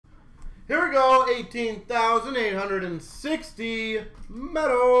Here we go, 18,860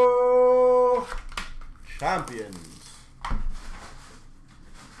 Metal Champions.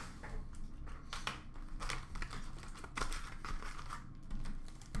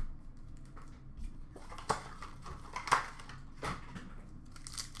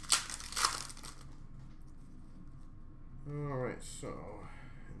 Alright, so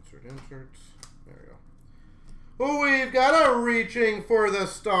insert. There we go. We've got a Reaching for the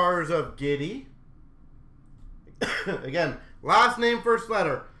Stars of Giddy. Again, last name, first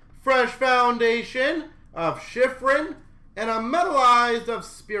letter. Fresh Foundation of Schifrin. And a Metallized of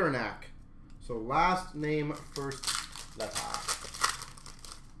Spiranak. So last name, first letter.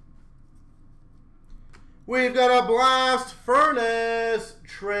 We've got a Blast Furnace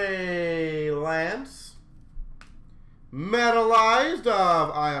Trey Lance. Metallized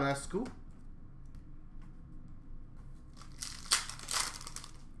of Ionescu.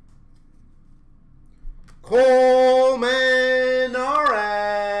 Coleman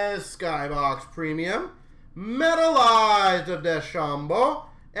RS Skybox Premium, Metallized of Deschambault,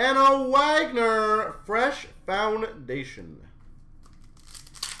 and a Wagner Fresh Foundation.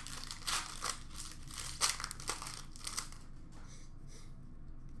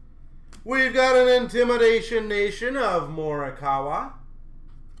 We've got an Intimidation Nation of Morikawa,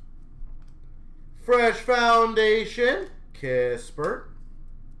 Fresh Foundation, Kispert.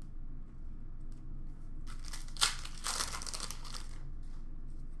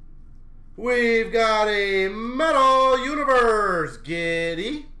 We've got a Metal Universe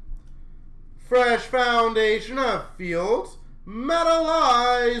Giddy, Fresh Foundation of Fields,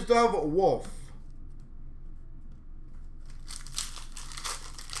 Metallized of Wolf.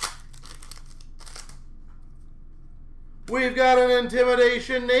 We've got an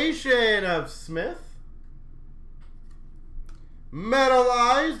Intimidation Nation of Smith,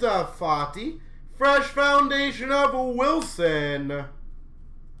 Metallized of Fati, Fresh Foundation of Wilson.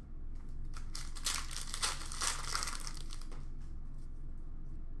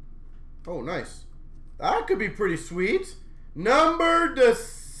 Oh, nice. That could be pretty sweet. Number to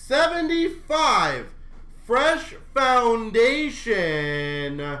 75. Fresh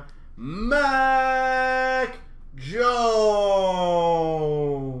Foundation. Mac Jones.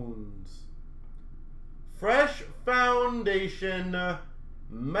 Fresh Foundation.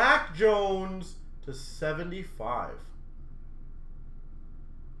 Mac Jones to 75.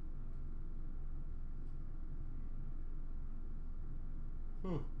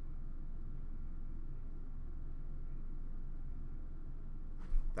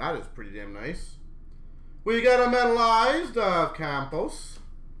 That is pretty damn nice. We got a Metallized of Campos.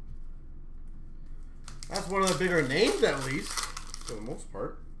 That's one of the bigger names, at least, for the most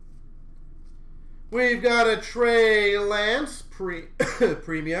part. We've got a Trey Lance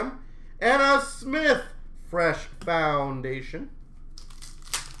Premium and a Smith Fresh Foundation.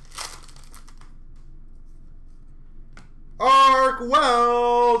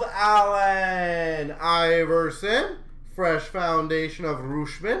 Arkweld Allen Iverson. Fresh Foundation of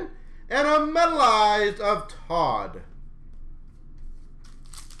Rushman, and a Metallized of Todd.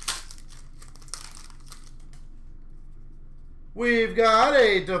 We've got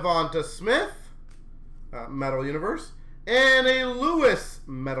a Devonta Smith, Metal Universe, and a Lewis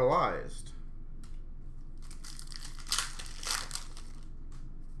Metallized.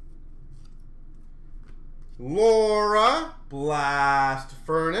 Laura Blast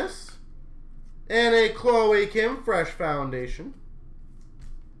Furnace. And a Chloe Kim Fresh Foundation.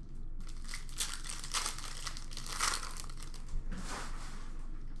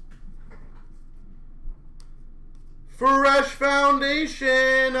 Fresh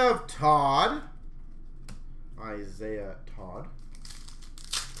Foundation of Todd. Isaiah Todd.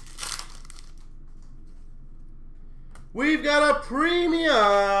 We've got a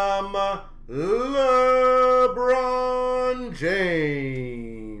Premium LeBron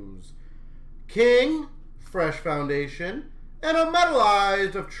James. King, Fresh Foundation, and a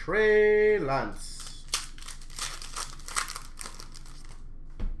Metallized of Trey Lance.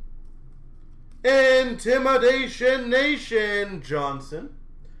 Intimidation Nation Johnson.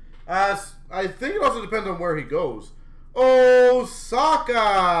 I think it also depends on where he goes.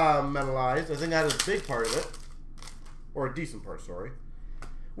 Osaka Metallized. I think that is a big part of it. Or a decent part, sorry.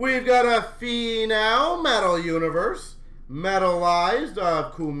 We've got a Finau Metal Universe. Metallized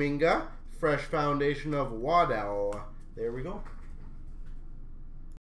of Kuminga. Fresh Foundation of Waddell. There we go.